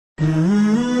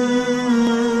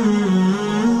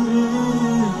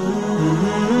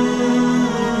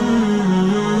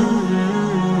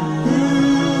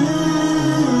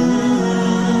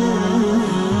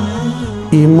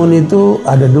itu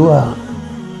ada dua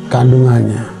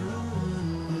kandungannya.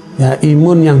 Ya,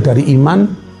 imun yang dari iman,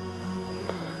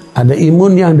 ada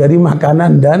imun yang dari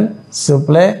makanan dan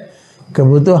suplai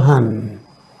kebutuhan.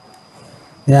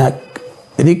 Ya,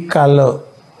 jadi kalau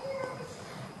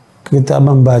kita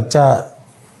membaca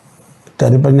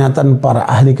dari pernyataan para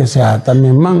ahli kesehatan,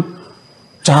 memang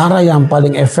cara yang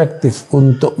paling efektif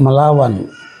untuk melawan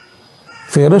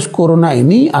virus corona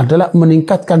ini adalah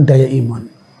meningkatkan daya imun.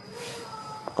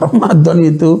 Ramadan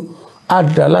itu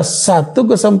adalah satu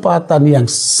kesempatan yang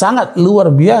sangat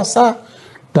luar biasa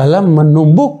dalam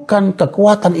menumbuhkan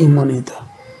kekuatan imun itu.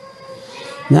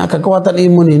 Ya, kekuatan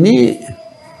imun ini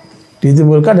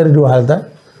ditimbulkan dari dua hal.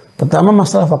 Pertama,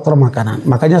 masalah faktor makanan.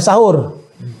 Makanya sahur.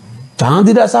 Jangan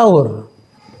tidak sahur.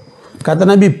 Kata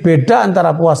Nabi, beda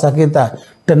antara puasa kita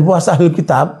dan puasa ahli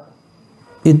kitab,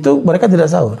 itu mereka tidak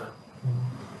sahur.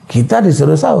 Kita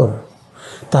disuruh sahur.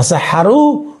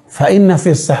 Tasahharu fa inna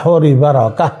fis sahuri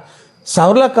barakah.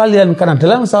 Sahurlah kalian karena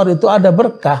dalam sahur itu ada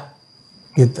berkah.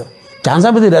 Gitu.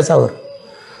 Jangan sampai tidak sahur.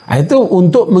 Nah, itu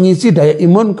untuk mengisi daya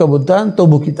imun kebutuhan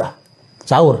tubuh kita.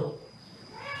 Sahur.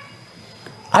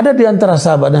 Ada di antara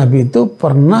sahabat Nabi itu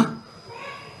pernah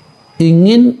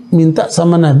ingin minta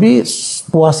sama Nabi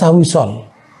puasa wisol.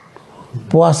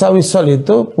 Puasa wisol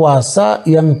itu puasa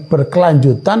yang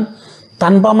berkelanjutan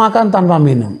tanpa makan, tanpa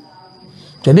minum.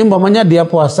 Jadi umpamanya dia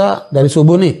puasa dari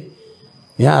subuh nih.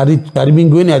 Ya, hari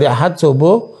Minggu ini, hari Ahad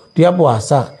subuh dia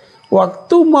puasa.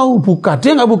 Waktu mau buka,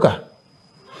 dia nggak buka.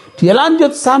 Dia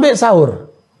lanjut sampai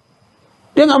sahur.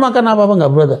 Dia nggak makan apa-apa,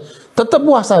 nggak berada. Tetap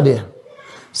puasa dia.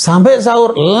 Sampai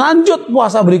sahur, lanjut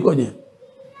puasa berikutnya.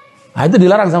 Nah, itu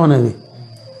dilarang sama Nabi.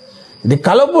 Jadi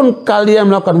kalaupun kalian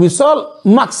melakukan wisol,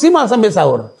 maksimal sampai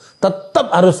sahur.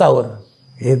 Tetap harus sahur.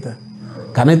 Gitu.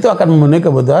 Karena itu akan memenuhi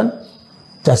kebutuhan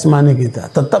jasmani kita.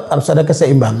 Tetap harus ada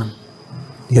keseimbangan.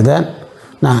 Gitu kan?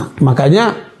 Nah,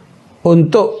 makanya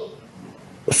untuk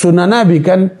sunnah Nabi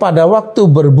kan pada waktu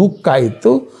berbuka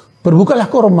itu, berbukalah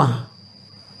kurma.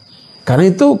 Karena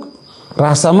itu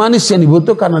rasa manis yang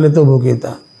dibutuhkan oleh tubuh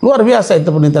kita. Luar biasa itu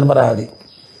penelitian para ahli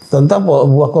tentang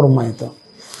buah kurma itu.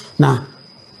 Nah,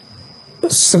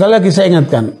 sekali lagi saya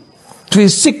ingatkan,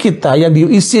 fisik kita yang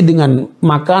diisi dengan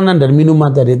makanan dan minuman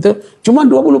tadi itu cuma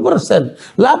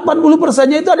 20%.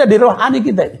 80%-nya itu ada di rohani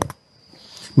kita.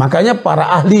 Makanya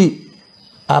para ahli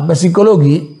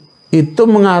psikologi itu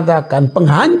mengatakan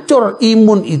penghancur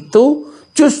imun itu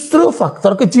justru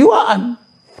faktor kejiwaan.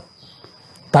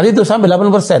 Tadi itu sampai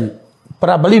 8%.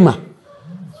 Berapa?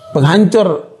 5. Penghancur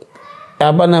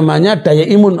daya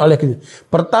imun oleh kejiwaan.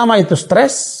 Pertama itu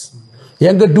stres.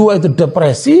 Yang kedua itu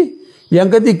depresi, yang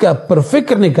ketiga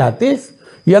berpikir negatif,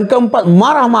 yang keempat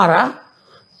marah-marah,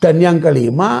 dan yang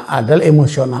kelima adalah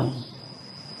emosional.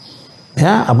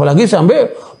 Ya, apalagi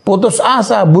sampai putus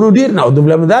asa, bunuh diri. Nah,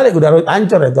 udah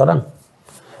hancur itu orang.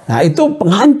 Nah, itu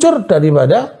penghancur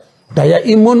daripada daya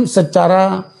imun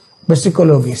secara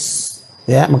psikologis.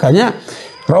 Ya, makanya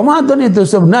Ramadan itu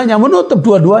sebenarnya menutup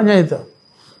dua-duanya itu.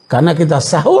 Karena kita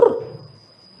sahur,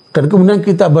 dan kemudian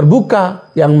kita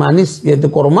berbuka yang manis yaitu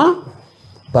kurma,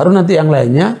 baru nanti yang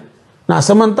lainnya. Nah,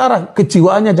 sementara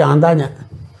kejiwaannya jangan tanya,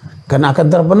 karena akan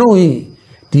terpenuhi.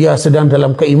 Dia sedang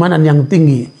dalam keimanan yang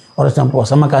tinggi oleh sang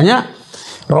puasa. Makanya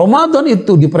Ramadan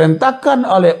itu diperintahkan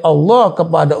oleh Allah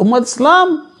kepada umat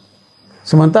Islam,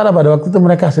 sementara pada waktu itu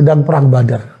mereka sedang perang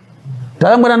Badar.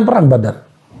 Dalam keadaan perang Badar,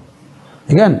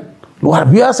 ya kan? Luar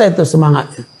biasa itu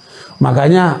semangatnya.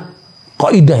 Makanya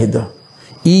kaidah itu,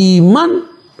 iman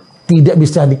tidak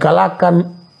bisa dikalahkan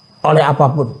oleh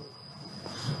apapun.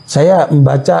 Saya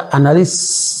membaca analis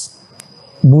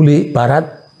bule Barat,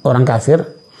 orang kafir.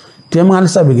 Dia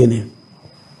menganalisa begini.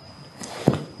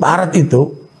 Barat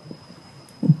itu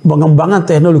pengembangan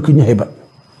teknologinya hebat.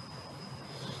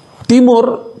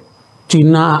 Timur,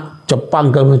 Cina, Jepang,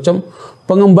 segala macam,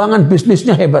 pengembangan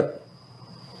bisnisnya hebat.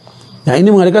 Nah, ini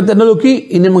mengajarkan teknologi,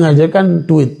 ini mengajarkan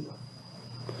duit.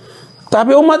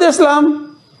 Tapi umat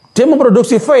Islam, dia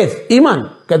memproduksi faith,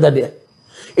 iman, kata dia.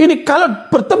 Ini kalau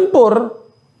bertempur,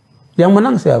 yang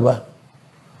menang siapa?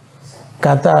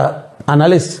 Kata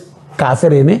analis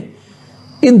kafir ini,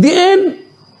 in the end,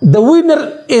 the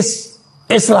winner is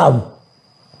Islam.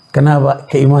 Kenapa?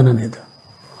 Keimanan itu.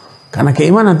 Karena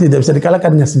keimanan tidak bisa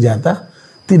dikalahkan dengan senjata,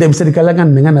 tidak bisa dikalahkan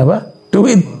dengan apa?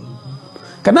 Duit.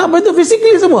 Kenapa? Itu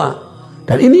fisikly semua.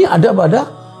 Dan ini ada pada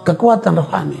kekuatan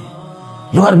rohani.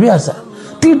 Luar biasa.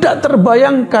 Tidak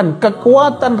terbayangkan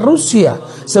kekuatan Rusia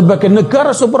sebagai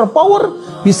negara superpower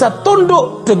bisa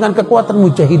tunduk dengan kekuatan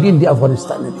mujahidin di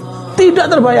Afghanistan itu. Tidak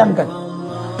terbayangkan.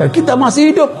 Dan kita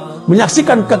masih hidup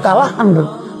menyaksikan kekalahan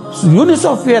Uni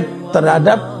Soviet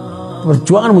terhadap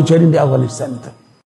perjuangan mujahidin di Afghanistan itu.